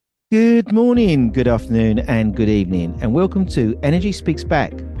Good morning, good afternoon, and good evening, and welcome to Energy Speaks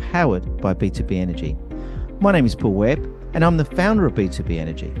Back, powered by B2B Energy. My name is Paul Webb, and I'm the founder of B2B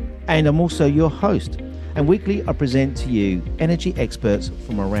Energy, and I'm also your host. And weekly, I present to you energy experts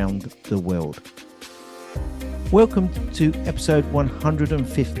from around the world. Welcome to episode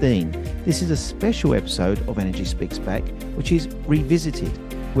 115. This is a special episode of Energy Speaks Back, which is revisited,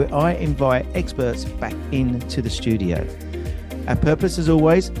 where I invite experts back into the studio. Our purpose, as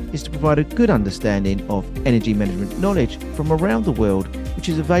always, is to provide a good understanding of energy management knowledge from around the world, which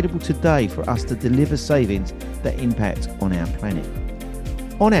is available today for us to deliver savings that impact on our planet.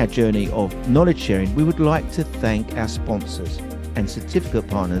 On our journey of knowledge sharing, we would like to thank our sponsors and certificate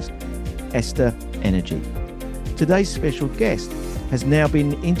partners, Esther Energy. Today's special guest has now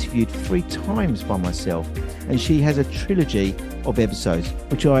been interviewed 3 times by myself, and she has a trilogy of episodes,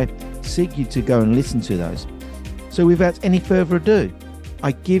 which I seek you to go and listen to those. So without any further ado,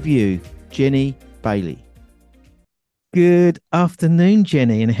 I give you Jenny Bailey. Good afternoon,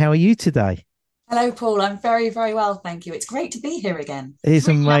 Jenny, and how are you today? Hello, Paul. I'm very, very well, thank you. It's great to be here again. It's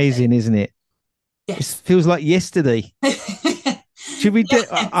Really amazing, lovely. isn't it? It Yes. feels like yesterday. Should we? Yes.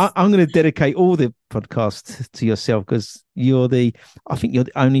 I'm going to dedicate all the podcasts to yourself because I think you're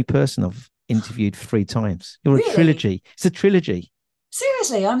the only person I've interviewed 3 times. You're a Really? trilogy. It's a trilogy.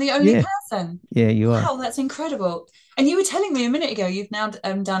 Seriously, I'm the only Yeah, person. yeah, you are. Wow, that's incredible. And you were telling me a minute ago you've now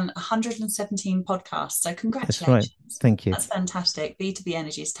done 117 podcasts. So That's right. congratulations. Thank you. That's fantastic. B2B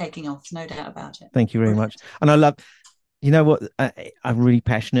Energy is taking off, no doubt about it. Thank you very much. Brilliant. And I love, you know what? I'm really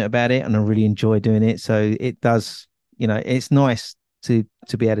passionate about it, and I really enjoy doing it. So it does, it's nice to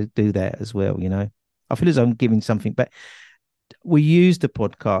be able to do that as well. I feel as I'm giving something back. We use the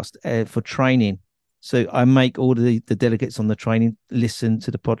podcast for training, so I make all the delegates on the training listen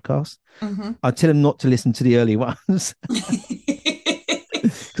to the podcast. Hmm. I tell them not to listen to the early ones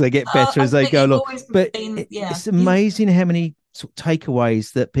because they get better as they But go you've along. always But been, yeah, it's amazing how many sort of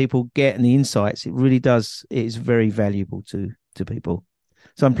takeaways that people get and the insights. It really does. It is very valuable to people.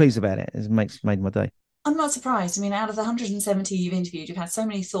 So I'm pleased about it. Made my day. I'm not surprised. I mean, out of the 170 you've interviewed, you've had so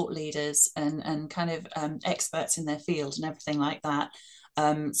many thought leaders and kind of experts in their field and everything like that.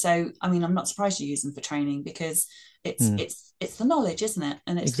 So, I mean, I'm not surprised you use them for training because it's Mm, it's it's the knowledge, isn't it?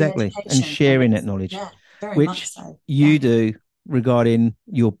 And it's the exactly. And education, and sharing that it's knowledge, yeah, very much which so. Yeah. you do regarding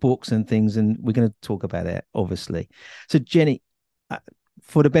your books and things. And we're going to talk about that, obviously. So, Jenny, uh,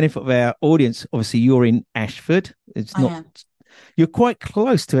 for the benefit of our audience, obviously you're in Ashford. It's I not, am. you're quite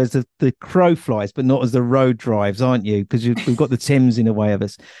close to as the crow flies, but not as the road drives, aren't you? Because we've got the Thames in the way of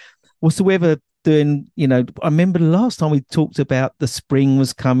us. What's the weather doing? I remember the last time we talked about the spring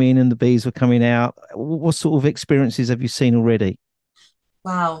was coming and the bees were coming out. What sort of experiences have you seen already?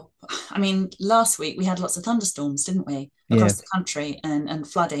 Wow. I mean, last week we had lots of thunderstorms, didn't we, Yeah, across the country and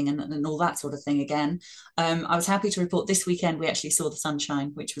flooding and all that sort of thing again. I was happy to report this weekend we actually saw the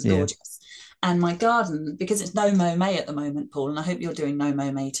sunshine, which was yeah. gorgeous. And my garden, because it's no mow May at the moment, Paul, and I hope you're doing no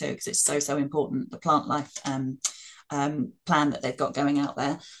mow May too, because it's so, so important, the plant life plan that they've got going out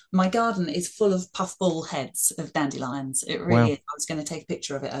there. My garden is full of puffball heads of dandelions. It really Wow. is. I was going to take a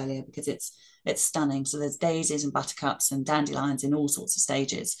picture of it earlier because it's stunning. So there's daisies and buttercups and dandelions in all sorts of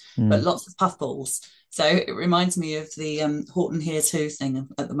stages, but Mm, lots of puffballs. So it reminds me of the Horton Hears Who thing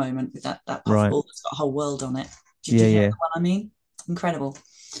at the moment with that right. puffball that's got a whole world on it. Did Yeah, you know yeah. the one I mean? Incredible.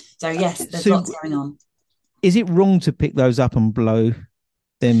 So yes, there's So, lots going on. is it wrong to pick those up and blow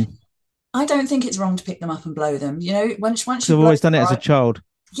them? I don't think it's wrong to pick them up and blow them. You know, once Because you I've blow always them done it as a right, child.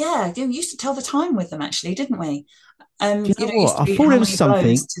 yeah, you used to tell the time with them actually, didn't we? Do you You know know, it used what? to I be thought how it was many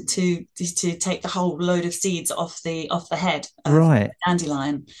blows something. to take the whole load of seeds off the head of Right. a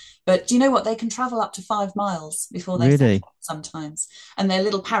dandelion. But do you know what? They can travel up to 5 miles before they settle Really? sometimes, and they're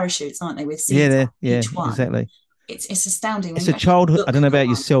little parachutes, aren't they, with Yeah, seeds on there. Yeah, each one? exactly. It's astounding when It's you a actually childhood. I look don't know at about one.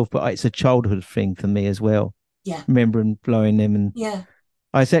 yourself, but it's a childhood thing for me as well. Yeah, Remembering blowing them, and yeah,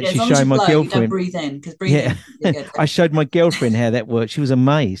 I was yeah. As actually long as showing you my blow, you don't girlfriend. breathe in because breathing Yeah, isn't really good. I showed my girlfriend how that works. She was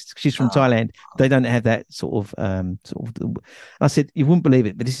amazed. She's from Oh, Thailand. They don't have that sort of. I said, you wouldn't believe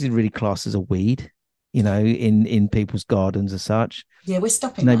it, but this is really classed as a weed, in people's gardens as such. yeah, we're And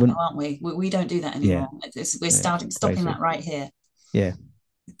stopping they that wouldn't. though, aren't we? We don't do that Yeah, anymore. We're yeah, it's stopping that crazy. right here Yeah,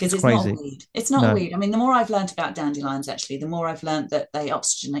 because it's it's not a crazy. weed. It's not a No. weed. I mean, the more I've learned about dandelions, actually, the more I've learned that they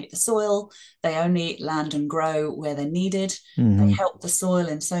oxygenate the soil. They only land and grow where they're needed. They Hmm. help the soil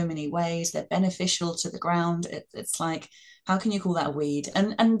in so many ways. They're beneficial to the ground. It's like How can you call that a weed?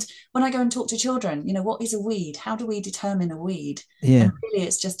 And when I go and talk to children, what is a weed? How do we determine a weed? Yeah. And really,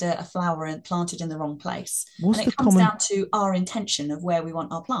 it's just a flower and planted in the wrong place. What's And the it comes common down to our intention of where we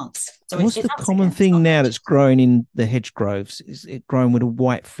want our plants. So what's it's the us common again. It's thing not now nature. that's growing in the hedge groves? Is it growing with a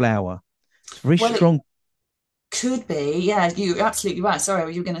white flower? It's very Well, it strong. could be. Yeah, you're absolutely right.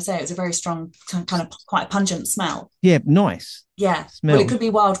 Sorry, you were going to say it was a very strong, kind of quite a pungent smell. Yeah, nice Yeah. Well, it smell. could be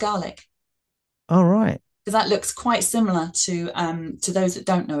wild garlic. All right. Because that looks quite similar to those that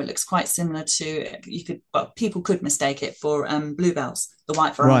don't know, it looks quite similar to people could mistake it for bluebells, the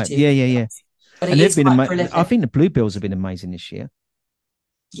white Right. variety of Yeah, yeah, yeah. bluebells. But it And they've is been quite I prolific. think the bluebells have been amazing this year.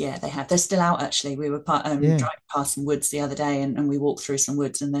 Yeah, they have. They're still out actually. We were Yeah. driving past some woods the other day, and we walked through some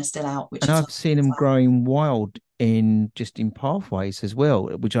woods, and they're still out, which And is I've lovely seen as them well. growing wild in just in pathways as well,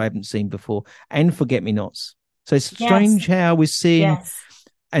 which I haven't seen before, and forget me nots. So it's Yes, strange how we're seeing, yes,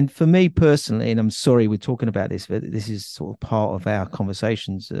 and for me personally, and I'm sorry we're talking about this, but this is sort of part of our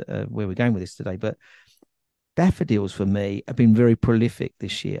conversations where we're going with this today. But daffodils for me have been very prolific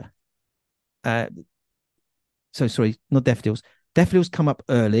this year. Uh, so sorry, not daffodils. Daffodils come up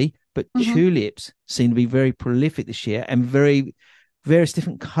early, but hmm tulips seem to be very prolific this year and very various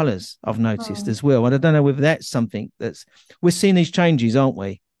different colours I've noticed Mm. as well. And I don't know whether that's something that's we're seeing these changes, aren't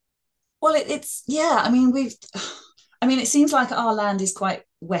we? Well, it's yeah. I mean, I mean, it seems like our land is quite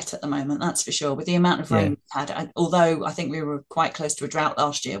wet at the moment. That's for sure. With the amount of rain Yeah, we've had, although I think we were quite close to a drought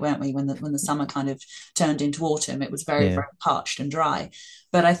last year, weren't we? When the summer kind of turned into autumn, it was very yeah, very parched and dry.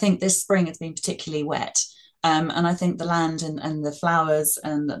 But I think this spring has been particularly wet, and I think the land and the flowers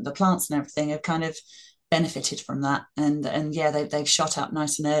and the plants and everything have kind of benefited from that. And yeah, they've shot up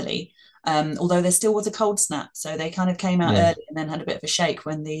nice and early. Although there still was a cold snap, so they kind of came out yeah, early and then had a bit of a shake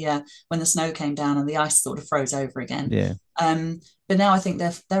when the snow came down and the ice sort of froze over again. yeah. Um, but now I think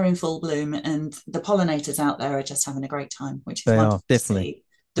they're in full bloom, and the pollinators out there are just having a great time, which is They are wonderful to definitely, see.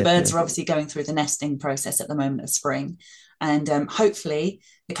 The birds definitely. are obviously going through the nesting process at the moment of spring, and hopefully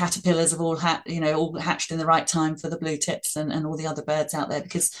the caterpillars have all hatched in the right time for the blue tips and all the other birds out there,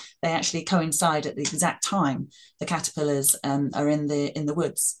 because they actually coincide at the exact time the caterpillars are in the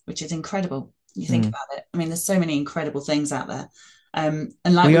woods, which is incredible. You think Mm. about it. I mean, there's so many incredible things out there. And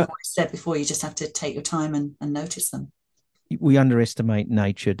like We we've are, always said before, you just have to take your time and notice them. we underestimate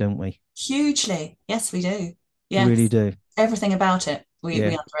nature, don't we? Hugely. Yes, we do. We really Yes. do. Everything about it. We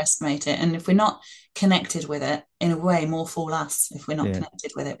Yeah, underestimate it. And if we're not connected with it, in a way, more fool us if we're not yeah,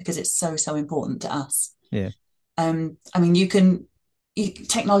 connected with it, because it's so, so important to us. yeah. I mean,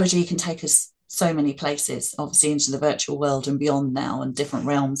 technology can take us so many places, obviously into the virtual world and beyond now, and different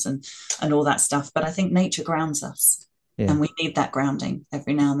realms and all that stuff. But I think nature grounds us, Yeah. and we need that grounding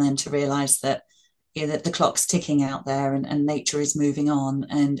every now and then to realize that that the clock's ticking out there, and nature is moving on,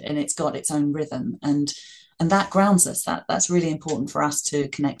 and it's got its own rhythm, and that grounds us. That's really important for us to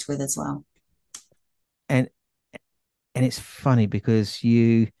connect with as well. And it's funny because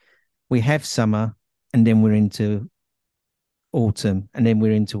we have summer and then we're into autumn and then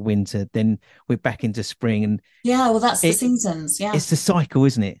we're into winter, then we're back into spring and Yeah, well, that's the it seasons. Yeah. it's the cycle,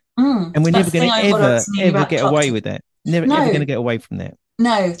 isn't it? And we're That's never the going thing to what I ever was meaning ever about the get clock away tick. with that. Never ever going to No, get away from that.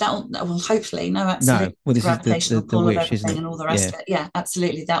 no, well, hopefully, no, No. absolutely. Well, The this is gravitational the pull of wish, isn't everything it? and all the Yeah. rest of it. Yeah,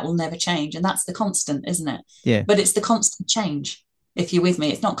 absolutely. That will never change. And that's the constant, isn't it? Yeah. But it's the constant change. If you're with me,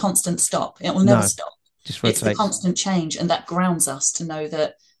 it's not constant stop. It will never No. stop. Just It's the rotates. constant change. And that grounds us to know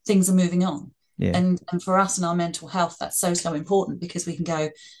that things are moving on. Yeah. And for us and our mental health, that's so, so important, because we can go,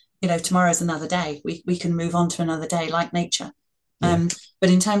 tomorrow's another day. We can move on to another day like nature. Yeah. Um, but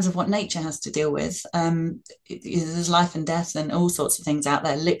in terms of what nature has to deal with, there's life and death and all sorts of things out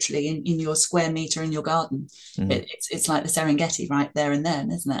there, literally in your square meter in your garden. Mm. It's like the Serengeti right there and then,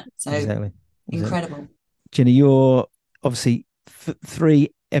 isn't it? So Exactly. Exactly. incredible. Jenny, you're obviously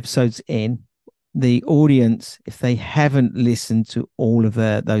three episodes in. The audience, if they haven't listened to all of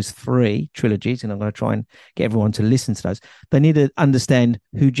those three trilogies, and I'm going to try and get everyone to listen to those, they need to understand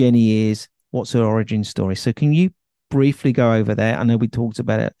who Jenny is, what's her origin story. So, can you briefly go over that? I know we talked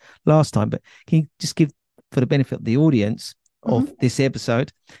about it last time, but can you just give, for the benefit of the audience of Mhm. this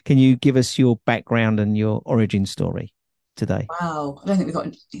episode, can you give us your background and your origin story today? Wow, I don't think we've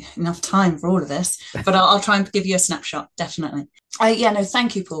got enough time for all of this, but I'll try and give you a snapshot, definitely. Yeah, no,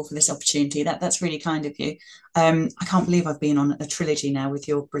 thank you, Paul, for this opportunity. That's really kind of you. I can't believe I've been on a trilogy now with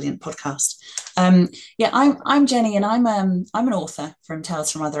your brilliant podcast. Yeah, I'm Jenny, and I'm an author from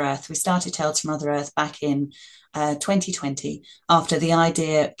Tales from Other Earth. We started Tales from Other Earth back in 2020, after the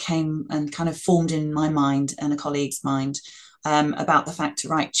idea came and kind of formed in my mind and a colleague's mind, about the fact to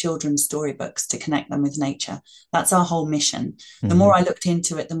write children's storybooks to connect them with nature. That's our whole mission. The Mm-hmm. more I looked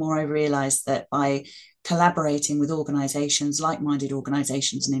into it, the more I realized that by collaborating with organizations, like-minded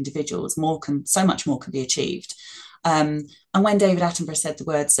organizations and individuals, so much more can be achieved. And when David Attenborough said the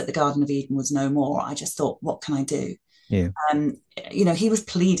words that the Garden of Eden was no more, I just thought, what can I do? Yeah. um, he was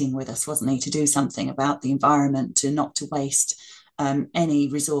pleading with us, wasn't he, to do something about the environment, to not to waste any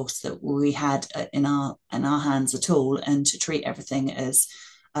resource that we had in our hands at all, and to treat everything as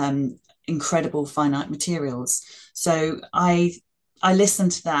incredible finite materials. So I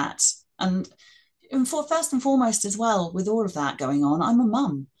listened to that, and for first and foremost as well, with all of that going on, I'm a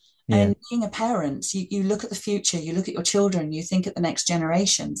mum. Yeah. And being a parent, you look at the future, you look at your children, you think at the next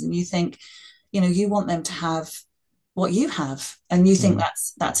generations, and you think, you want them to have what you have, and you think Mm.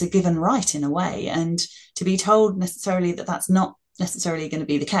 that's a given right in a way, and to be told necessarily that that's not necessarily going to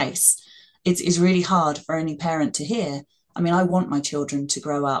be the case, it's really hard for any parent to hear. I mean, I want my children to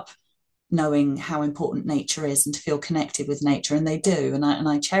grow up knowing how important nature is and to feel connected with nature, and they do, and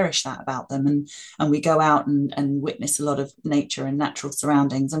I cherish that about them, and we go out and witness a lot of nature and natural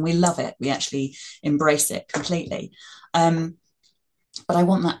surroundings, and we love it, we actually embrace it completely. But I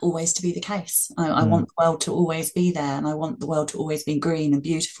want that always to be the case. I Mm. want the world to always be there, and I want the world to always be green and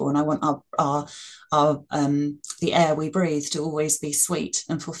beautiful, and I want our the air we breathe to always be sweet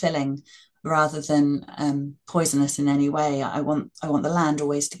and fulfilling, rather than poisonous in any way. I want the land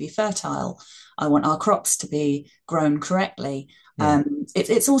always to be fertile. I want our crops to be grown correctly. Yeah.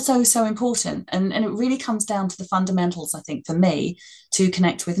 It's also so important, and it really comes down to the fundamentals, I think, for me, to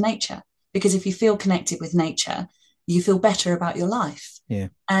connect with nature. Because if you feel connected with nature, you feel better about your life. Yeah.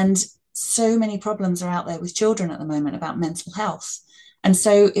 And so many problems are out there with children at the moment about mental health. And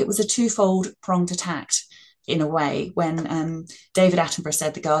so it was a twofold pronged attack in a way when David Attenborough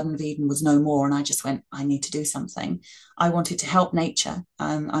said the Garden of Eden was no more, and I just went, I need to do something. I wanted to help nature.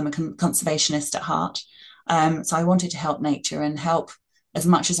 I'm a conservationist at heart. So I wanted to help nature and help as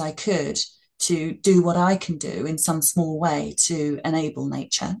much as I could to do what I can do in some small way to enable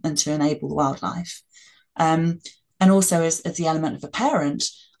nature and to enable the wildlife. Um, and also, as the element of a parent,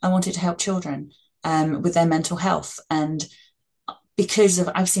 I wanted to help children with their mental health. And because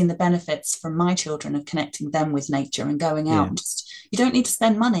I've seen the benefits from my children of connecting them with nature and going out, Yeah. and you don't need to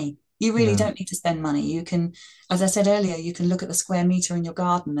spend money. You really No. don't need to spend money. You can, as I said earlier, you can look at the square meter in your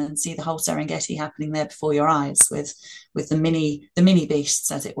garden and see the whole Serengeti happening there before your eyes, with the mini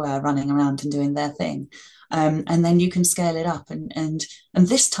beasts, as it were, running around and doing their thing. And then you can scale it up, and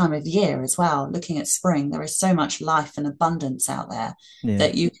this time of year as well, looking at spring, there is so much life and abundance out there Yeah.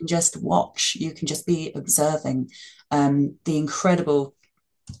 that you can just watch. You can just be observing the incredible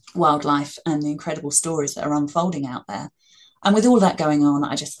wildlife and the incredible stories that are unfolding out there. And with all that going on,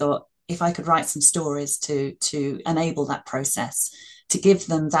 I just thought, if I could write some stories to enable that process, to give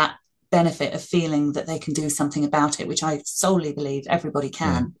them that benefit of feeling that they can do something about it, which I solely believe everybody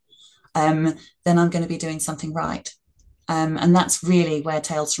Yeah. can, then I'm going to be doing something right. And that's really where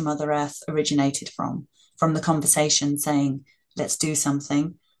Tales from Mother Earth originated from the conversation saying, let's do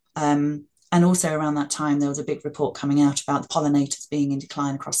something. And also around that time, there was a big report coming out about the pollinators being in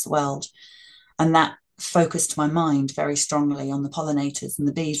decline across the world. And that focused my mind very strongly on the pollinators and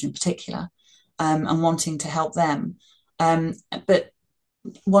the bees in particular, and wanting to help them. But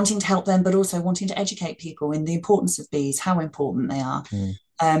wanting to help them, but also wanting to educate people in the importance of bees, how important they are,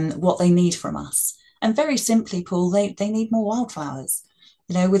 Mm. what they need from us. And very simply, Paul, they need more wildflowers.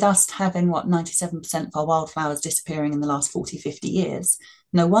 With us having 97% of our wildflowers disappearing in the last 40, 50 years,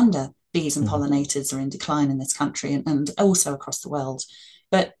 no wonder bees and Mm. pollinators are in decline in this country, and also across the world.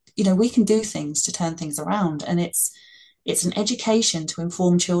 But, we can do things to turn things around. And it's an education to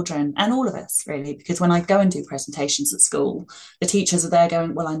inform children and all of us, really, because when I go and do presentations at school, the teachers are there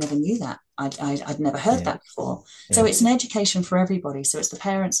going, well, I never knew that. I'd never heard Yeah. that before. So Yeah. it's an education for everybody. So it's the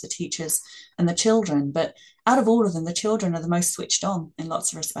parents, the teachers, and the children. But out of all of them, the children are the most switched on in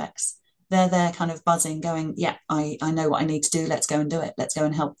lots of respects. They're there kind of buzzing, going, yeah, I know what I need to do. Let's go and do it. Let's go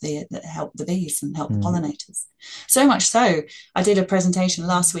and help the bees and help the Mm. pollinators. So much so, I did a presentation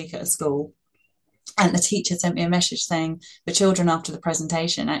last week at a school, and the teacher sent me a message saying the children, after the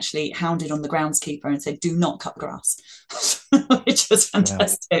presentation, actually hounded on the groundskeeper and said, do not cut the grass, which was Wow.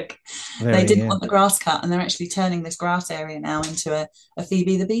 fantastic. They Very. didn't Yeah. want the grass cut, and they're actually turning this grass area now into a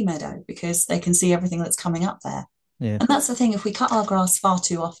Phoebe the bee meadow, because they can see everything that's coming up there. Yeah. And that's the thing, if we cut our grass far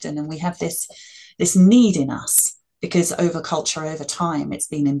too often, and we have this need in us, because over culture, over time, it's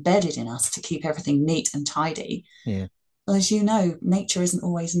been embedded in us to keep everything neat and tidy. Yeah. Well, as you know, nature isn't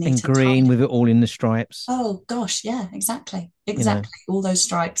always And neat and green tidy. with it all in the stripes, Oh gosh, yeah, exactly, you know, exactly. All those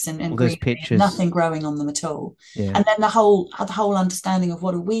stripes all and those greenery, and pictures. nothing growing on them at all. Yeah. And then the whole understanding of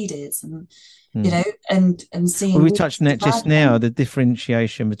what a weed is, and you Hmm. know, and Well, seeing we touched weeds on as a that bad just now, thing. the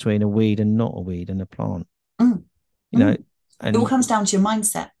differentiation between a weed and not a weed and a plant, Mm, you know, mm. It all and comes down to your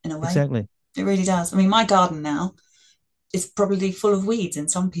mindset in a way. exactly. It really does. I mean, my garden now is probably full of weeds in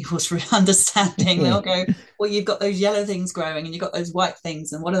some people's understanding. Yeah. They'll go, well, you've got those yellow things growing and you've got those white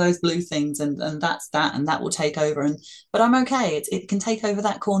things, and what are those blue things? And that's that, and that will take over. And but I'm okay. It can take over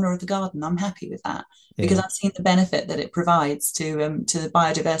that corner of the garden. I'm happy with that because Yeah. I've seen the benefit that it provides to the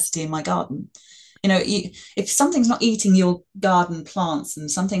biodiversity in my garden. You know, if something's not eating your garden plants and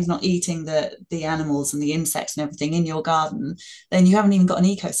something's not eating the animals and the insects and everything in your garden, then you haven't even got an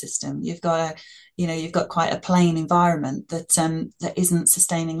ecosystem. You've got quite a plain environment that isn't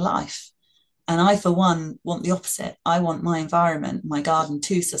sustaining life. And I, for one, want the opposite. I want my environment, my garden,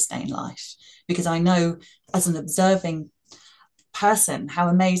 to sustain life because I know, as an observing person, how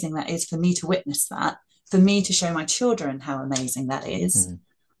amazing that is for me to witness that, for me to show my children how amazing that is.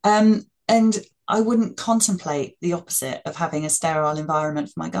 Mm. And I wouldn't contemplate the opposite of having a sterile environment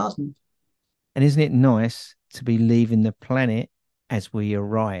for my garden. And isn't it nice to be leaving the planet as we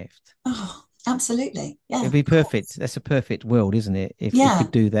arrived? Oh, absolutely. Yeah, It'd of be perfect. course. That's a perfect world, isn't it? If we Yeah,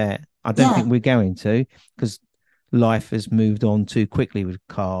 could do that. I don't yeah. think we're going to, because life has moved on too quickly with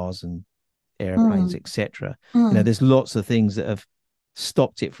cars and airplanes, Mm, etc. mm. There's lots of things that have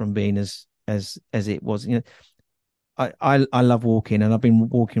stopped it from being as it was. I love walking, and I've been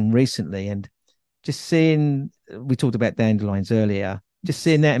walking recently, and just seeing, we talked about dandelions earlier, just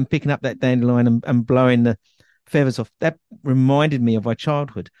seeing that and picking up that dandelion and blowing the feathers off, that reminded me of my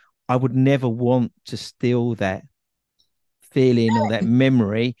childhood. I would never want to steal that feeling or that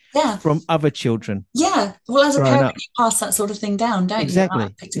memory Yeah, from other children yeah. Well, as a growing parent, up. you pass that sort of thing down, don't you? I've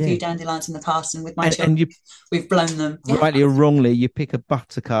Exactly. picked a Yeah. few dandelions in the past, and with my children, And you, we've blown them. Yeah, rightly or wrongly, you pick a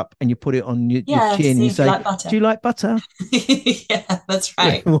buttercup and you put it on your yeah. To chin and see you if you say, like "Do butter. you like butter?" Yeah, that's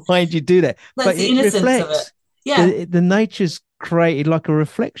right. Why'd you do that? That's But the it innocence of it. reflects, Yeah, the nature's created like a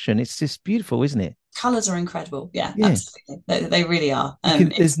reflection. It's just beautiful, isn't it? colors are incredible. Yeah, Yeah. absolutely. They really are. You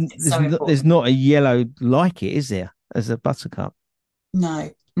can It's so there's important. not a yellow like it, is there, as a buttercup? No,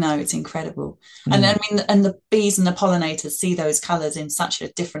 no, it's incredible. And Mm, I mean, and the bees and the pollinators see those colors in such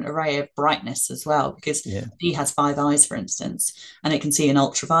a different array of brightness as well, because yeah. a bee has five eyes, for instance, and it can see in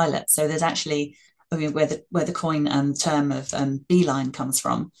ultraviolet. So there's actually, I mean, where the coin term of beeline comes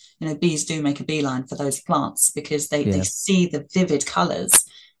from. You know, bees do make a beeline for those plants because they Yeah. see the vivid colors.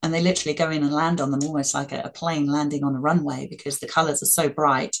 And they literally go in and land on them almost like a plane landing on a runway because the colors are so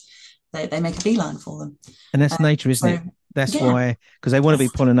bright. They make a beeline for them. And that's nature, isn't So it? That's yeah, why, because they want to be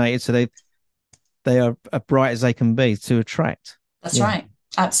pollinated, so they are as bright as they can be to attract. that's Yeah. right.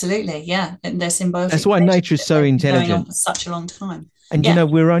 Absolutely. Yeah. And their That's symbiotic why nature is relationship, so they've been going on intelligent. for such a long time. And Yeah.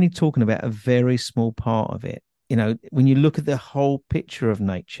 we're only talking about a very small part of it. When you look at the whole picture of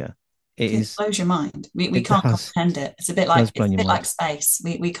nature, it It is, blows your mind. We it can't does, comprehend it. It's a bit like does blow your mind. space.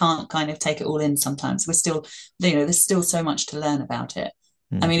 We can't kind of take it all in sometimes. We're still, there's still so much to learn about it.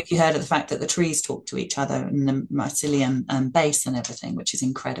 I Mm, mean, if you heard of the fact that the trees talk to each other and the mycelium base and everything, which is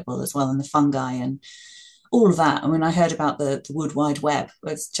incredible as well, and the fungi and all of that. I mean, I heard about the Wood Wide Web.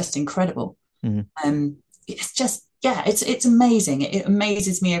 It's just incredible. mm, It's just, yeah, it's amazing. It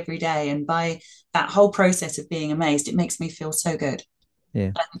amazes me every day, and by that whole process of being amazed, it makes me feel so good.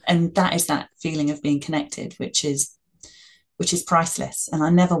 yeah. And that is that feeling of being connected, which is priceless, and I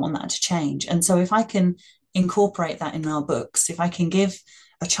never want that to change. And so if I can incorporate that in our books, if I can give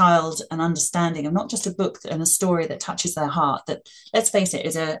a child an understanding of not just a book and a story that touches their heart, that, let's face it,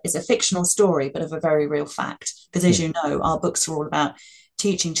 is a fictional story but of a very real fact, because as Yeah. you know, our books are all about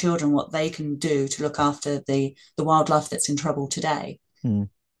teaching children what they can do to look after the wildlife that's in trouble today. Mm.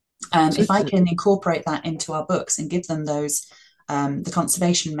 So, If I can incorporate that into our books and give them those the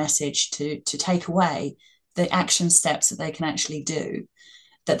conservation message to take away the action steps that they can actually do,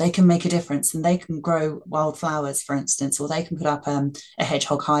 that they can make a difference, and they can grow wildflowers, for instance, or they can put up a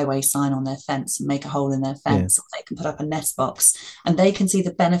hedgehog highway sign on their fence and make a hole in their yeah. fence, or they can put up a nest box, and they can see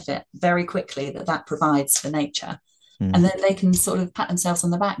the benefit very quickly that that provides for nature. Mm, And then they can sort of pat themselves on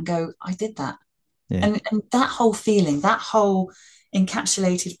the back and go, I did that. yeah. And that whole feeling, that whole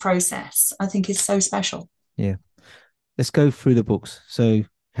encapsulated process, I think is so special. Yeah. Let's go through the books. So,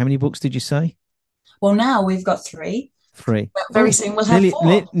 how many books did you say? Well, now we've got three, Three. but very Oh, soon we'll have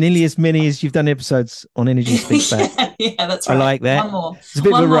four. nearly as many as you've done episodes on Energy Speaks Back. Yeah, yeah, that's I right. like that. One more. It's a bit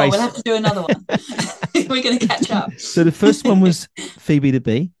of One a more. We'll race. have to do another one. We're going to catch up. So the first one was Phoebe the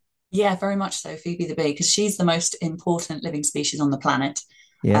Bee. Yeah, very much so, Phoebe the bee, because she's the most important living species on the planet,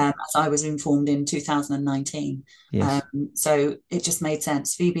 Yep. as I was informed in 2019. Um, Yes. so it just made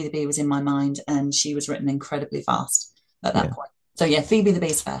sense. Phoebe the bee was in my mind, and she was written incredibly fast at that Yeah. point. So yeah, Phoebe the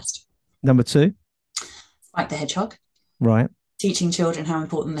bee's first. Number two. Spike the hedgehog, Right. teaching children how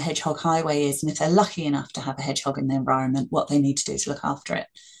important the hedgehog highway is, and if they're lucky enough to have a hedgehog in their environment, what they need to do to look after it.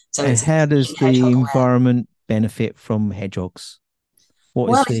 So And it's how does being the hedgehog aware. environment benefit from hedgehogs? What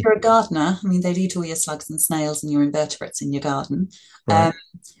Well, is if the you're a gardener, I mean, they'd eat all your slugs and snails and your invertebrates in your garden. right? Um,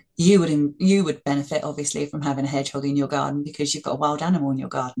 you would benefit obviously from having a hedgehog in your garden because you've got a wild animal in your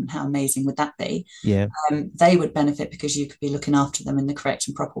garden. How amazing would that be? Yeah. They would benefit because you could be looking after them in the correct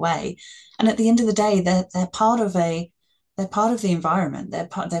and proper way. And at the end of the day, they're part of the environment. They're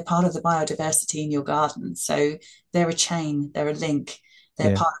part of the biodiversity in your garden. So they're a chain. They're a link.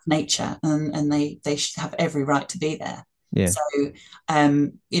 They're Yeah. part of nature, and they should have every right to be there. Yeah. So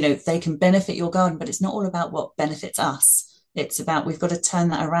they can benefit your garden, but it's not all about what benefits us. It's about we've got to turn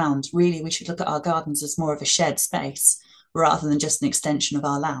that around. Really, we should look at our gardens as more of a shared space rather than just an extension of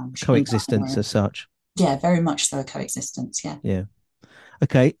our lounge and dining Coexistence area. as such. Yeah, very much so a coexistence. Yeah. Yeah.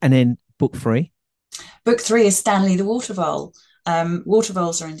 Okay. And then book three. Book three is Stanley the water vole. Water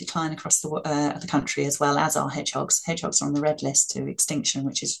voles are in decline across the country as well as are hedgehogs. Hedgehogs are on the red list to extinction,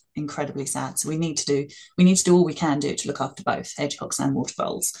 which is incredibly sad. So we need to do all we can do to look after both hedgehogs and water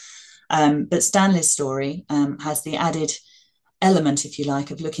voles. But Stanley's story has the added element, if you like,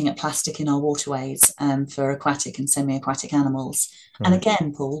 of looking at plastic in our waterways for aquatic and semi-aquatic animals. And Right.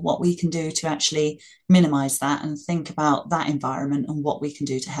 again, Paul, what we can do to actually minimise that and think about that environment and what we can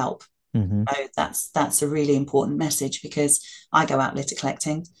do to help. Mm-hmm. So that's a really important message because I go out litter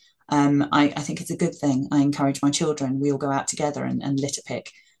collecting. I think it's a good thing. I encourage my children. We all go out together and litter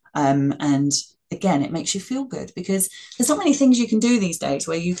pick. And again, it makes you feel good because there's not many things you can do these days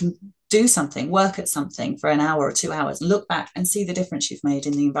where you can do something, work at something for an hour or 2 hours, and look back and see the difference you've made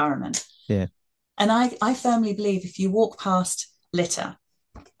in the environment. Yeah. And I firmly believe if you walk past litter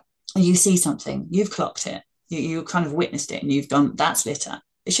and you see something, you've clocked it, you kind of witnessed it, and you've gone, that's litter.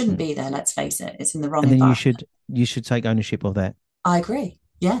 It shouldn't Mm. be there. Let's face it; it's in the wrong And then you environment. should you should take ownership of that. I agree.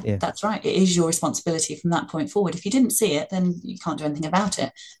 Yeah, Yeah. that's right. It is your responsibility from that point forward. If you didn't see it, then you can't do anything about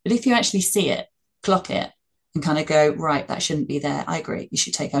it. But if you actually see it, clock it, and kind of go, right, that shouldn't be there. I agree. You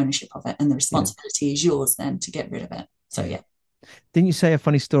should take ownership of it. And the Yeah. responsibility is yours then to get rid of it. So, Yeah. yeah. Didn't you say a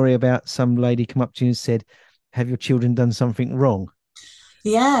funny story about some lady come up to you and said, "Have your children done something wrong?"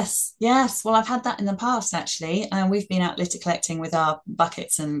 Yes, yes. Well, I've had that in the past actually, and we've been out litter collecting with our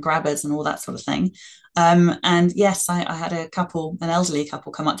buckets and grabbers and all that sort of thing. And yes, I had an elderly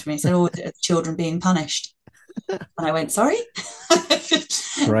couple, come up to me and said, "Oh, are the children being punished?" And I went, "Sorry."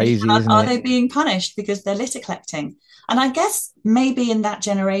 Crazy, isn't Are it? they being punished because they're litter collecting? And I guess maybe in that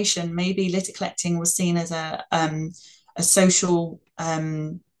generation, maybe litter collecting was seen as a social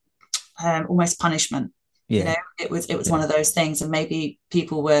almost punishment. You Yeah. know, it was one Yeah. of those things, and maybe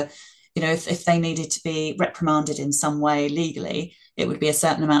people were, if they needed to be reprimanded in some way legally, it would be a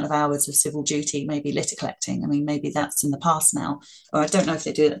certain amount of hours of civil duty, maybe litter collecting. I mean, maybe that's in the past now, or I don't know if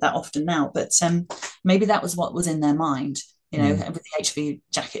they do it that often now, but maybe that was what was in their mind. Mm. With the HV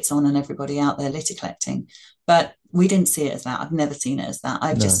jackets on and everybody out there litter collecting. But we didn't see it as that. I've never seen it as that.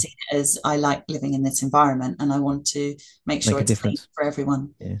 I've just No. seen it as I like living in this environment and I want to make sure Make a it's clean difference. for everyone.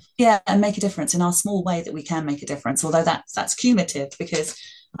 Yeah. Yeah, and make a difference in our small way that we can make a difference. Although that's cumulative, because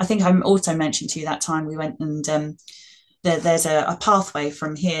I think I also mentioned to you that time we went and there's a pathway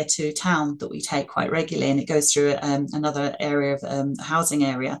from here to town that we take quite regularly, and it goes through another area of housing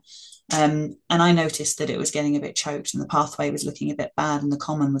area. And I noticed that it was getting a bit choked, and the pathway was looking a bit bad, and the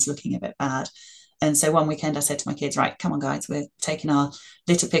common was looking a bit bad. And so one weekend I said to my kids, right, come on, guys, we're taking our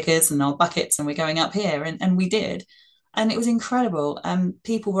litter pickers and our buckets and we're going up here. And we did. And it was incredible.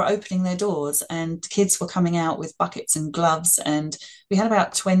 People were opening their doors and kids were coming out with buckets and gloves. And we had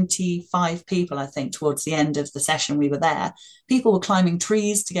about 25 people, I think, towards the end of the session we were there. People were climbing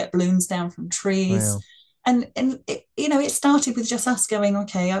trees to get balloons down from trees. Wow. And it started with just us going,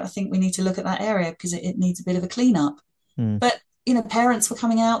 okay, I think we need to look at that area because it needs a bit of a clean up. Mm. But parents were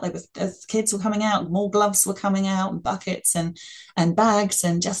coming out, kids were coming out, more gloves were coming out, and buckets and bags,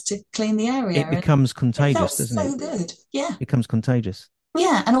 and just to clean the area. It And becomes it felt contagious, doesn't it? so good. Yeah. It becomes contagious.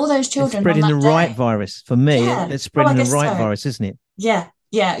 Yeah. And all those It's children on spreading that the right day. virus. For me, Yeah. it's Well, I spreading the guess right so. virus, isn't it? Yeah.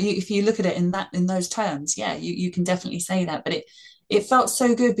 Yeah. If you look at it in those terms, yeah, you can definitely say that. But it felt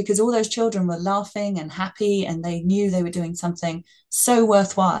so good because all those children were laughing and happy and they knew they were doing something so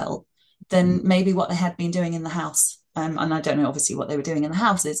worthwhile than Mm. maybe what they had been doing in the house. And I don't know obviously what they were doing in the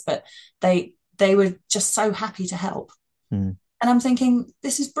houses, but they were just so happy to help. Mm. And I'm thinking,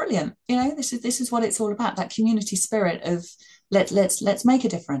 this is brilliant. This is what it's all about. That community spirit of let's make a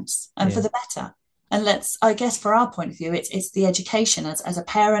difference and for Yeah, the better. And I guess, for our point of view, it's the education as a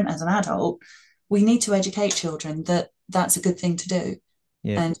parent, as an adult, we need to educate children that that's a good thing to do,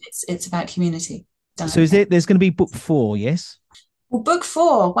 yeah. and it's about community. Don't So you is think? there's going to be book four? Yes. Well, book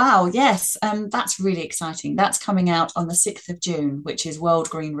four, wow, yes, that's really exciting. That's coming out on the 6th of June, which is World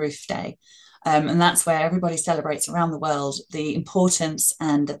Green Roof Day. And that's where everybody celebrates around the world the importance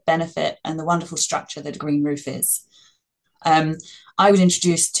and the benefit and the wonderful structure that a green roof is. Um, I was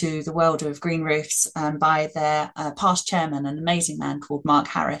introduced to the world of green roofs by their past chairman, an amazing man called Mark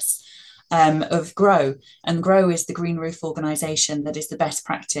Harris. Of Grow. And Grow is the green roof organisation that is the best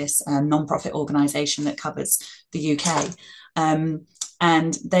practice non-profit organisation that covers the UK. Um,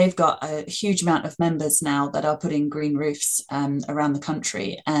 and they've got a huge amount of members now that are putting green roofs around the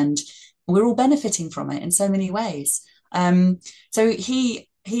country, and we're all benefiting from it in so many ways. So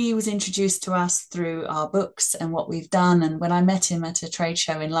he was introduced to us through our books and what we've done. And when I met him at a trade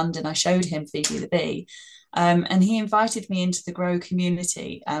show in London, I showed him Phoebe the Bee. And he invited me into the Grow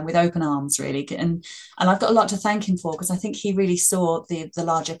community with open arms, really. And I've got a lot to thank him for, because I think he really saw the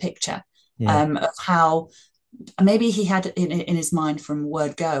larger picture Yeah. of how maybe he had in his mind from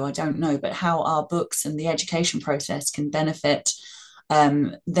word go, I don't know, but how our books and the education process can benefit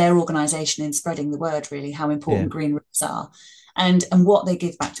their organisation in spreading the word, really, how Yeah. important green roofs are. And what they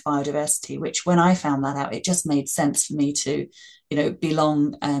give back to biodiversity, which when I found that out, it just made sense for me to,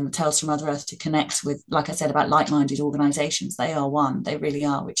 belong, Tales from Mother Earth, to connect with, like I said, about like-minded organisations. They are one, they really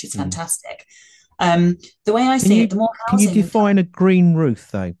are, which is Mm. fantastic. The way I Can see it, you the more can you housing we define a green roof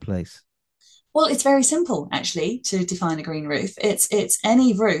though, please? well, it's very simple actually to define a green roof. It's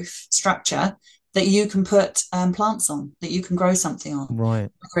any roof structure that you can put plants on, that you can grow something on. Right.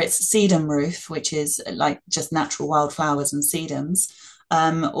 Whether it's sedum roof, which is like just natural wildflowers and sedums,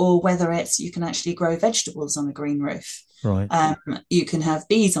 or whether it's you can actually grow vegetables on a green roof. Right. Um, you can have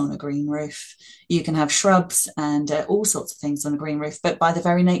bees on a green roof. You can have shrubs and all sorts of things on a green roof. But by the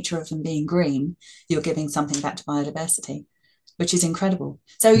very nature of them being green, you're giving something back to biodiversity, which is incredible.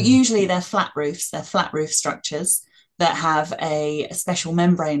 So Mm. usually they're flat roof structures that have a special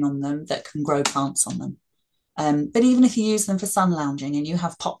membrane on them that can grow plants on them. But even if you use them for sun lounging and you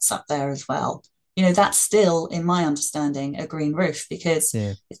have pots up there as well, that's still, in my understanding, a green roof, because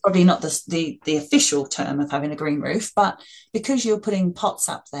Yeah. it's probably not the official term of having a green roof, but because you're putting pots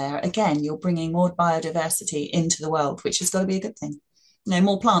up there, again, you're bringing more biodiversity into the world, which has got to be a good thing.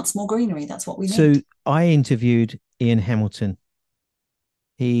 More plants, more greenery. That's what we need. So I interviewed Ian Hamilton.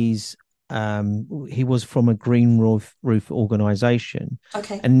 He's he was from a green roof organization,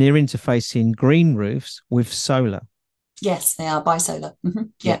 Okay. and they're interfacing green roofs with solar. Yes, they are bisolar. Yeah.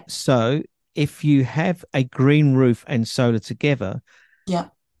 Yeah, So if you have a green roof and solar together, yeah,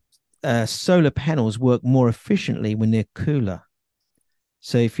 solar panels work more efficiently when they're cooler.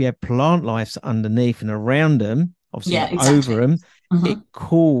 So if you have plant life underneath and around them, obviously yeah, not over exactly. them, it hmm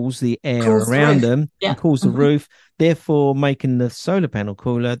cools the air Cools the around roof. them and Yeah, cools the roof, therefore making the solar panel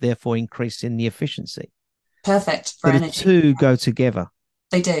cooler, therefore increasing the efficiency. perfect for So the energy. two go together.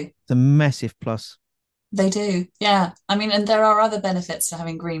 They do. It's a massive plus. They do. Yeah. I mean, and there are other benefits to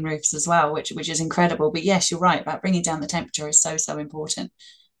having green roofs as well, which is incredible. But yes, you're right about bringing down the temperature is so important.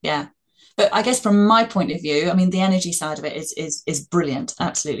 Yeah. But I guess from my point of view, I mean, the energy side of it is brilliant,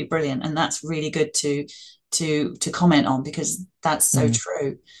 absolutely brilliant, and that's really good to comment on, because that's so Mm,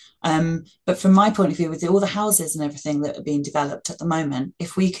 true. But from my point of view, with all the houses and everything that are being developed at the moment,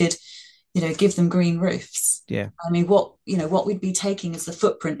 if we could, give them green roofs. yeah, I mean, what we'd be taking is the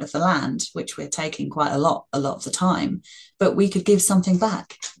footprint of the land, which we're taking quite a lot of the time, but we could give something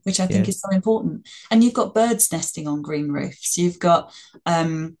back, which I think yeah. is so important. And you've got birds nesting on green roofs.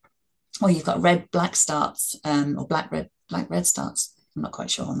 Um, you've got red black starts, or black red starts. I'm not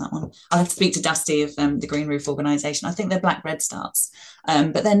quite sure on that one. I'll have to speak to Dusty of the Green Roof Organisation. I think they're black red starts,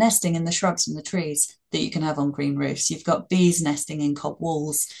 but they're nesting in the shrubs and the trees that you can have on green roofs. You've got bees nesting in cob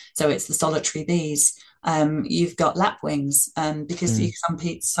walls, so it's the solitary bees. You've got lapwings, because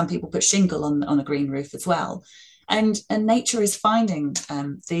Mm, some people put shingle on a green roof as well. And nature is finding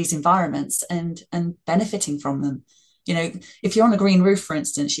these environments and benefiting from them. If you're on a green roof, for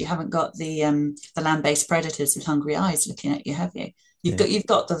instance, you haven't got the land-based predators with hungry eyes looking at you, have you? You've yeah. got you've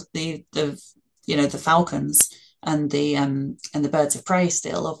got the falcons and the birds of prey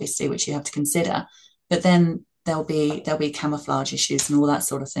still, obviously, which you have to consider. But then there'll be camouflage issues and all that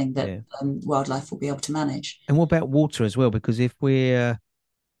sort of thing that Yeah. wildlife will be able to manage. And what about water as well? Because if we've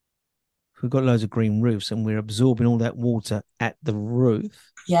got loads of green roofs and we're absorbing all that water at the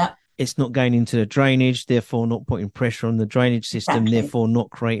roof, Yeah, it's not going into the drainage, therefore not putting pressure on the drainage system, Exactly. therefore not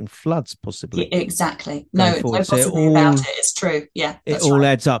creating floods Yeah, possibly exactly. going No, forward. no So possibly about it. It's true. Yeah, it that's all right.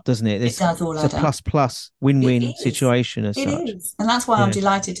 adds up, doesn't it? It does all It's a add up. plus plus It win-win is. situation as It such. is. And that's why I'm Yeah.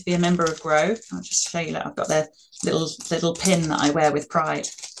 delighted to be a member of Grow. I'll just show you, look, I've got their little pin that I wear with pride,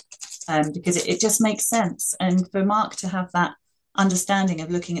 because it just makes sense. And for Mark to have that understanding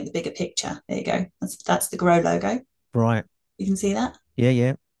of looking at the bigger picture, there you go. That's the Grow logo. Right. You can see that? Yeah,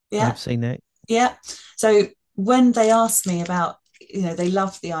 yeah. Yeah. I've seen that. Yeah. So when they asked me about, they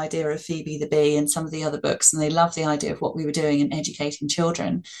loved the idea of Phoebe the Bee and some of the other books, and they loved the idea of what we were doing in educating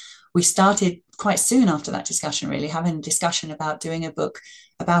children. We started quite soon after that discussion, really having a discussion about doing a book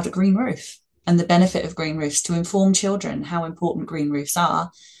about a green roof and the benefit of green roofs to inform children how important green roofs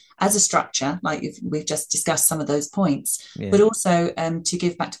are as a structure, like we've just discussed some of those points, Yeah. but also to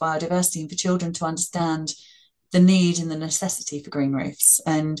give back to biodiversity and for children to understand the need and the necessity for green roofs.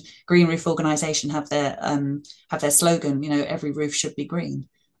 And Green Roof Organisation have their slogan, every roof should be green.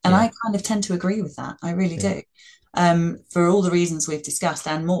 And Yeah. I kind of tend to agree with that. I really Yeah. do. For all the reasons we've discussed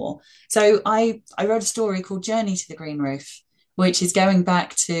and more. So I wrote a story called Journey to the Green Roof, which is going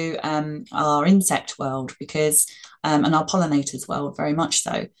back to our insect world and our pollinators world very much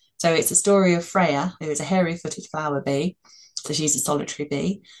so. So it's a story of Freya, who is a hairy-footed flower bee, so she's a solitary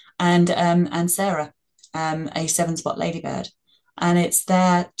bee, and Sarah, a seven-spot ladybird. And it's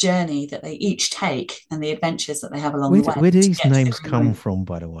their journey that they each take and the adventures that they have along the way Where do to these get to the names green come room. from,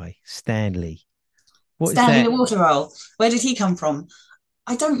 by the way? Stanley. What is Stanley that? the water roll. Where did he come from?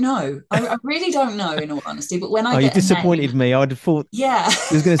 I don't know. I really don't know, in all honesty. But when I Oh, you get a name, disappointed me. I'd have thought yeah.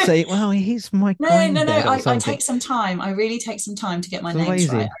 he was going to say, well, he's my No. granddad or I something. take some time. I really take some time to get my It's names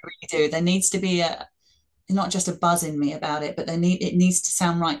right. amazing I really do. There needs to be not just a buzz in me about it, but it needs to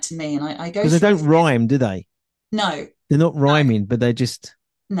sound right to me. And I go because they through don't it. rhyme, do they? No, They're not rhyming, but but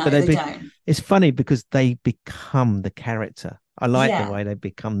no, they be, don't. it's funny because they become the character. I like the Yeah. way they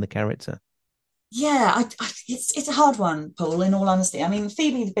become the character. Yeah, it's a hard one, Paul. In all honesty, I mean,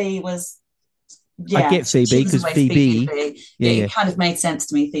 Phoebe the Bee was, I yeah, get she Phoebe was because always Phoebe the Phoebe, Bee. yeah, It yeah, kind of made sense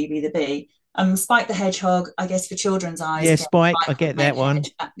to me, Phoebe the Bee. Spike the Hedgehog, I guess for children's eyes, yeah, again, Spike. I Spike would get make that one because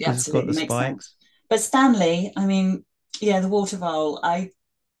it's got the absolutely makes sense. spikes. But Stanley, I mean, yeah, the water vole.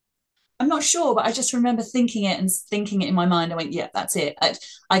 I'm not sure, but I just remember thinking it in my mind. I went, yeah, that's it.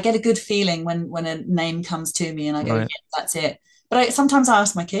 I get a good feeling when a name comes to me, and I go, yeah, Right. that's it. But sometimes I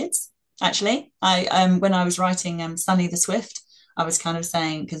ask my kids. Actually, I when I was writing Sunny the Swift, I was kind of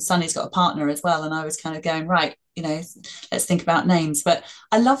saying, because Sunny's got a partner as well, and I was kind of going, right, let's think about names. But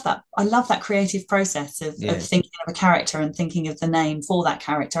I love that. I love that creative process of Yeah. thinking of a character and thinking of the name for that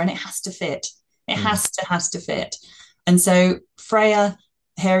character, and it has to fit. It Mm. has to fit. And so Freya,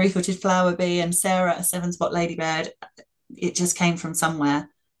 hairy-footed flower bee, and Sarah, a seven-spot ladybird, it just came from somewhere.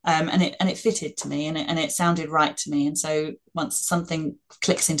 And it fitted to me, and it sounded right to me. And so once something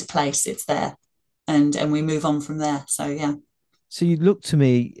clicks into place, it's there, and we move on from there. So yeah. So you look to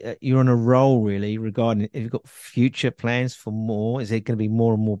me, you're on a roll really regarding if you've got future plans for more. Is there going to be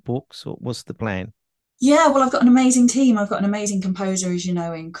more and more books, or what's the plan? Yeah, well, I've got an amazing team. I've got an amazing composer, as you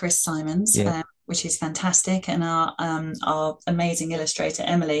know, in Chris Simons, Yeah. which is fantastic, and our amazing illustrator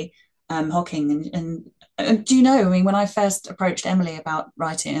Emily Hocking. And do you know? I mean, when I first approached Emily about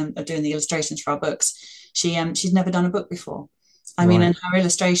writing and doing the illustrations for our books, she'd never done a book before. I mean, Right. and her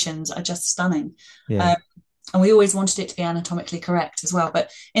illustrations are just stunning. Yeah. Um, and we always wanted it to be anatomically correct as well.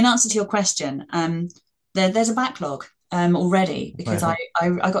 But in answer to your question, there's a backlog already because Wow.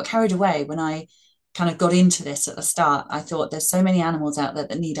 I got carried away when I kind of got into this at the start. I thought there's so many animals out there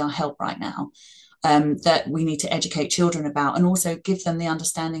that need our help right now, that we need to educate children about and also give them the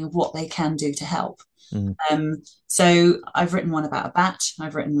understanding of what they can do to help. Mm. So I've written one about a bat.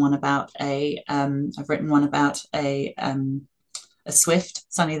 I've written one about a swift,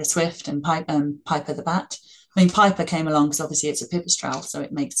 Sunny the Swift, and Piper the bat. I mean, Piper came along because obviously it's a pipistrelle, so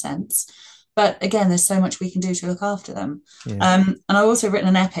it makes sense. But again, there's so much we can do to look after them. Yeah. And I've also written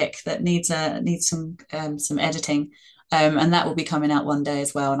an epic that needs some editing, and that will be coming out one day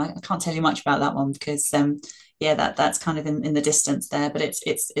as well. And I can't tell you much about that one because yeah, that's kind of in the distance there, but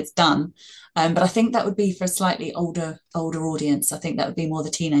it's done. But I think that would be for a slightly older audience. I think that would be more the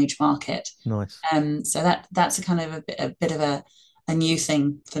teenage market. Nice. So that's a kind of a bit of a new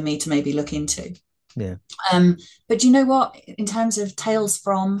thing for me to maybe look into. Yeah. But do you know what? In terms of Tales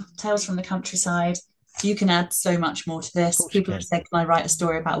from the Countryside, you can add so much more to Of this. course you People have can. said, "Can I write a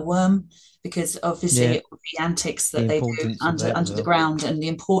story about a worm?" Because Yeah. obviously the antics The that they do importance of that as under the well. ground and the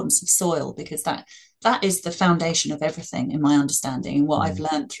importance of soil, because that is the foundation of everything, in my understanding, and what I've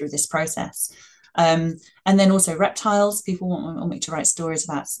Mm. learned through this process. And then also reptiles. People want me to write stories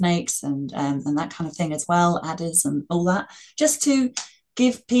about snakes and that kind of thing as well, adders and all that, just to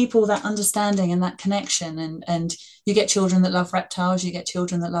give people that understanding and that connection. And you get children that love reptiles, you get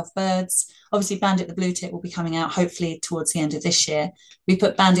children that love birds. Obviously, Bandit the Blue Tit will be coming out hopefully towards the end of this year. We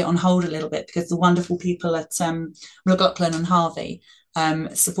put Bandit on hold a little bit because the wonderful people at McLaughlin and Harvey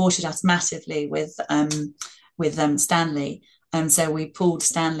supported us massively with Stanley. So we pulled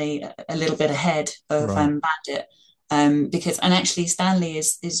Stanley a little bit ahead of Bandit, because actually Stanley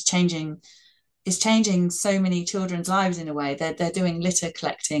is changing so many children's lives in a way. They're doing litter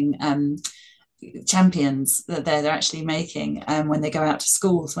collecting champions that they're actually making when they go out to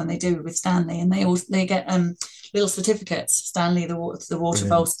schools, when they do with Stanley, and they get little certificates, Stanley the water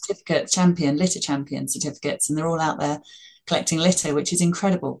bowl certificate champion, litter champion certificates, and they're all out there collecting litter, which is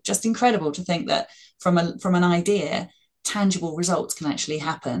incredible. Just incredible to think that from an idea, tangible results can actually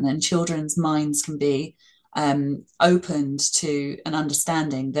happen, and children's minds can be opened to an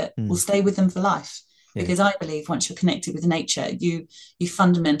understanding that will stay with them for life. Because I believe once you're connected with nature, you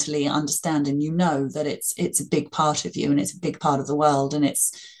fundamentally understand and you know that it's a big part of you and it's a big part of the world, and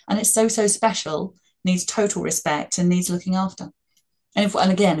it's so special, needs total respect and needs looking after. And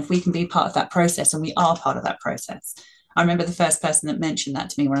if we can be part of that process, and we are part of that process. I remember the first person that mentioned that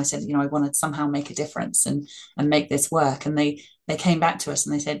to me when I said, I want to somehow make a difference and make this work. And they came back to us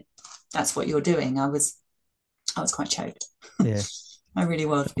and they said, that's what you're doing. I was quite choked. Yeah. I really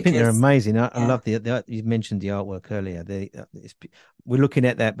was. I think they're amazing. I love the you mentioned the artwork earlier. We're looking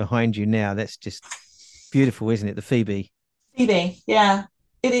at that behind you now. That's just beautiful, isn't it? The Phoebe. Yeah.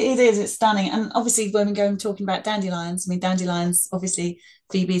 It is. It's stunning. And obviously, when we go talking about dandelions, dandelions, obviously,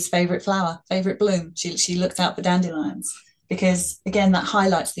 Phoebe's favourite flower, favourite bloom. She looked out for dandelions because, again, that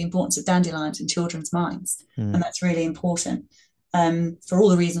highlights the importance of dandelions in children's minds. And that's really important for all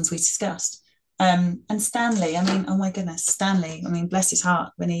the reasons we discussed. And Stanley, oh my goodness, Stanley, bless his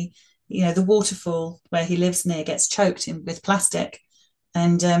heart, when he, the waterfall where he lives near gets choked with plastic.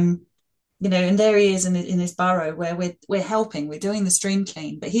 And, and there he is in his burrow where we're helping, we're doing the stream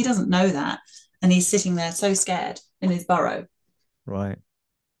clean, but he doesn't know that. And he's sitting there so scared in his burrow. Right.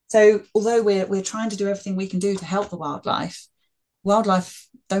 So although we're trying to do everything we can do to help the wildlife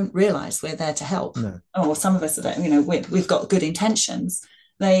don't realize we're there to help. No. Or some of us are, we've got good intentions.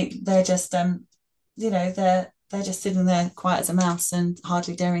 They're just, they're just sitting there quiet as a mouse and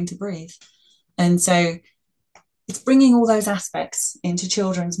hardly daring to breathe. And so it's bringing all those aspects into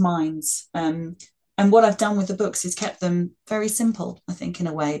children's minds. And what I've done with the books is kept them very simple, I think, in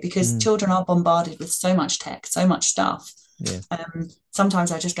a way, because children are bombarded with so much tech, so much stuff. Yeah.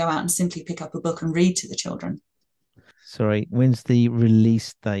 Sometimes I just go out and simply pick up a book and read to the children. Sorry, when's the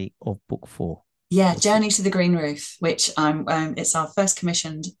release date of book 4? Yeah, Journey to the Green Roof, which it's our first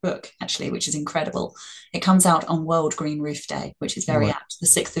commissioned book, actually, which is incredible. It comes out on World Green Roof Day, which is very apt, the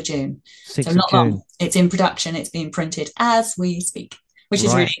 6th of June. 6th so not of June. Long. It's in production. It's being printed as we speak, which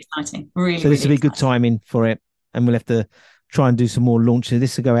is really exciting. So this will be good timing for it. And we'll have to try and do some more launches.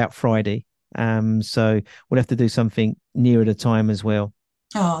 This will go out Friday. So we'll have to do something nearer the time as well.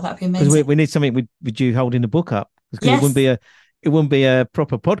 Oh, that'd be amazing. Because we need something with you holding the book up. Yes. It wouldn't be a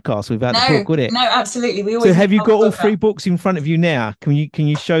proper podcast without the book, would it? No, absolutely. We always so have you got all 3 books in front of you now? Can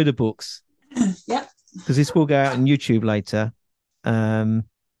you show the books? Yep. Because this will go out on YouTube later.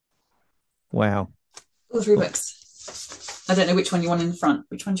 Wow. All 3 books. I don't know which one you want in the front.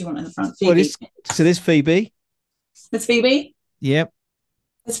 Which one do you want in the front? Phoebe. So there's Phoebe. There's Phoebe. Yep.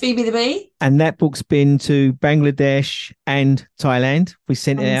 There's Phoebe the bee. And that book's been to Bangladesh and Thailand. We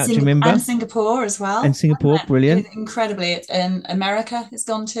sent it out, do you remember? And Singapore as well. And Singapore, brilliant. Incredibly. It's in America, it's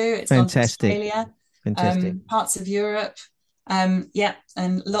gone to. It's fantastic. Gone to Australia. Fantastic. Parts of Europe. And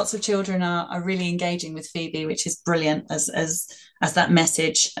lots of children are really engaging with Phoebe, which is brilliant as that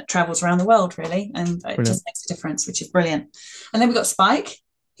message travels around the world, really. And it just makes a difference, which is brilliant. And then we've got Spike.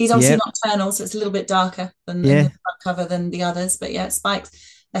 He's obviously nocturnal, so it's a little bit darker than the front cover than the others. But Spike's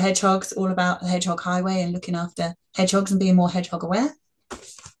the hedgehog's all about the Hedgehog Highway and looking after hedgehogs and being more hedgehog aware.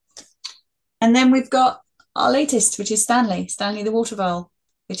 And then we've got our latest, which is Stanley the Water Vole,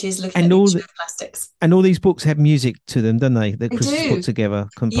 which is looking at the issue of plastics. And all these books have music to them, don't they? That Chris put together,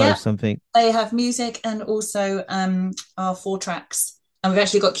 composed something. They have music and also our 4 tracks. And we've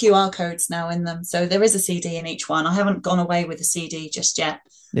actually got QR codes now in them. So there is a CD in each one. I haven't gone away with the CD just yet.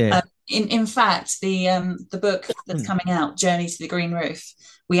 Yeah. In fact, the book that's coming out, Journey to the Green Roof,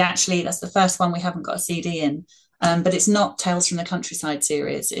 that's the first one we haven't got a CD in. But it's not Tales from the Countryside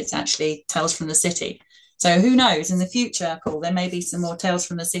series. It's actually Tales from the City. So who knows, in the future, Paul, there may be some more Tales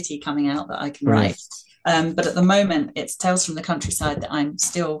from the City coming out that I can write. But at the moment, it's Tales from the Countryside that I'm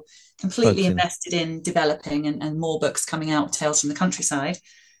still completely focusing. invested in developing and more books coming out, Tales from the Countryside.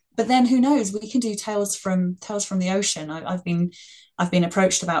 But then who knows? We can do tales from the ocean. I've been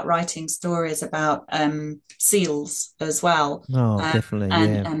approached about writing stories about seals as well, Oh, definitely.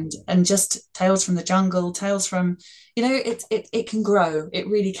 and Yeah. just tales from the jungle, tales from, it can grow. It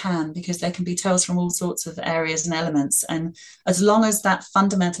really can, because there can be tales from all sorts of areas and elements. And as long as that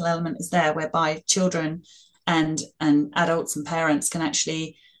fundamental element is there, whereby children and adults and parents can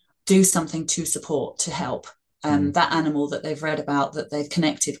actually do something to support, to help that animal that they've read about, that they've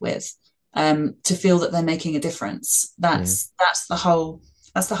connected with, to feel that they're making a difference. Yeah. That's the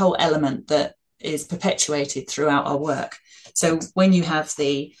whole element that is perpetuated throughout our work. So when you have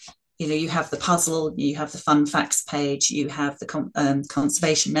you have the puzzle, you have the fun facts page, you have the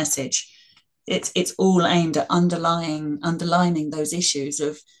conservation message. It's all aimed at underlining those issues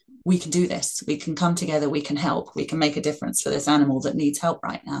of, we can do this, we can come together, we can help, we can make a difference for this animal that needs help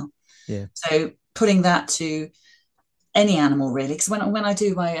right now. Yeah. So putting that to any animal really, because when I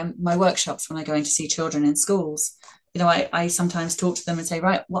do my workshops, when I go in to see children in schools, I sometimes talk to them and say,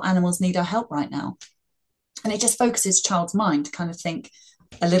 right, what animals need our help right now? And it just focuses child's mind to kind of think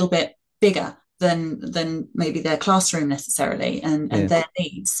a little bit bigger than maybe their classroom necessarily, and Yeah. their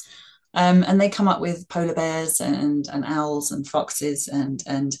needs. And they come up with polar bears and owls and foxes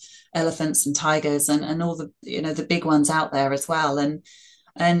and elephants and tigers and all the the big ones out there as well. And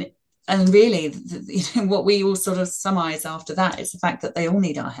and really, what we all sort of surmise after that is the fact that they all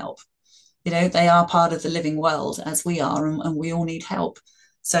need our help. They are part of the living world as we are, and we all need help.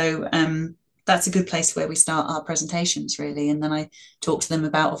 So that's a good place where we start our presentations, really. And then I talk to them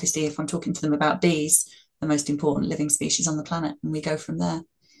about, obviously, if I'm talking to them about bees, the most important living species on the planet, and we go from there.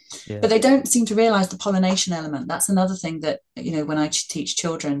 Yeah. But they don't seem to realize the pollination element. That's another thing that, when I teach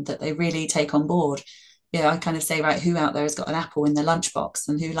children, that they really take on board. I kind of say, right, who out there has got an apple in their lunchbox,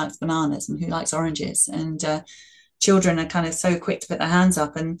 and who likes bananas, and who likes oranges? And children are kind of so quick to put their hands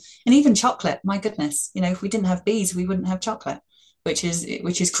up, and even chocolate. My goodness, if we didn't have bees, we wouldn't have chocolate, which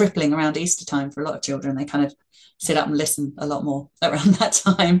is crippling around Easter time for a lot of children. They kind of sit up and listen a lot more around that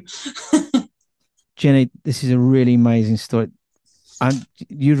time. Jenny, this is a really amazing story. And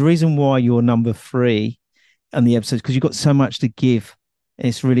the reason why you're number 3 on the episodes, because you've got so much to give. And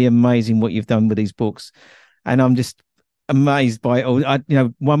it's really amazing what you've done with these books. And I'm just amazed by it all.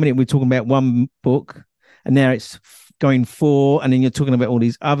 1 minute we're talking about one book, and now it's going 4, and then you're talking about all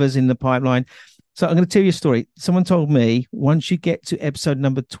these others in the pipeline. So I'm going to tell you a story. Someone told me, once you get to episode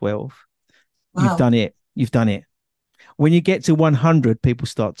number 12, Wow. you've done it. You've done it. When you get to 100, people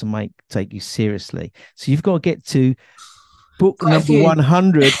start to take you seriously. So you've got to get to book Quite number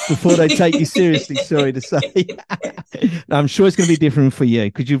 100 before they take you seriously. Sorry to say. I'm sure it's going to be different for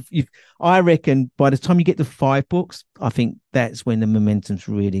you, because I reckon by the time you get to 5 books, I think that's when the momentum's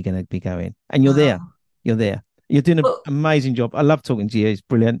really going to be going. And you're there. You're there. You're doing an amazing job. I love talking to you. It's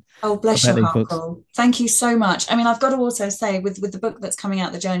brilliant. Oh, bless your heart, Paul. Thank you so much. I mean, I've got to also say, with the book that's coming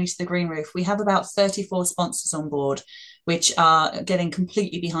out, The Journey to the Green Roof, we have about 34 sponsors on board, which are getting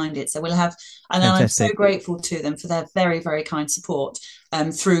completely behind it. So we'll have, and I'm so grateful to them for their very, very kind support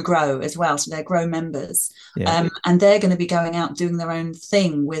through Grow as well. So they're Grow members. Yeah. And they're going to be going out doing their own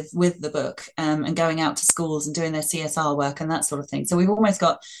thing with the book, and going out to schools and doing their CSR work and that sort of thing. So we've almost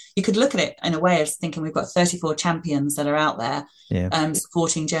got, you could look at it in a way as thinking we've got 34 champions that are out there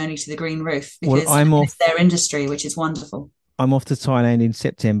supporting Journey to the Green Roof, because it's their industry, which is wonderful. I'm off to Thailand in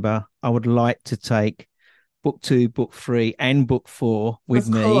September. I would like to take book 2, book 3, and book 4 with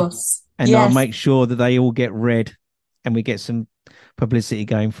me. And I'll make sure that they all get read, and we get some publicity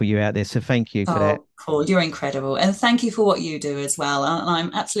going for you out there. So thank you for that. Paul, you're incredible. And thank you for what you do as well. And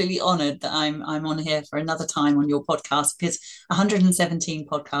I'm absolutely honoured that I'm on here for another time on your podcast, because 117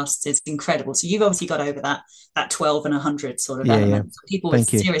 podcasts is incredible. So you've obviously got over that 12 and 100 sort of element. Yeah. So people are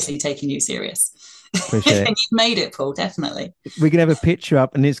seriously taking you serious. Appreciate it. And you've made it, Paul, definitely. We can have a picture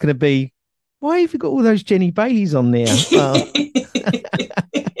up, and it's going to be, why have you got all those Jenny Baileys on there?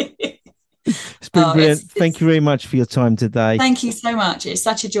 It's been brilliant. Thank you very much for your time today. Thank you so much. It's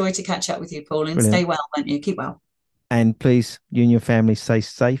such a joy to catch up with you, Paul, and stay well, won't you? Keep well. And please, you and your family stay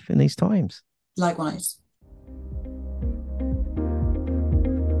safe in these times. Likewise.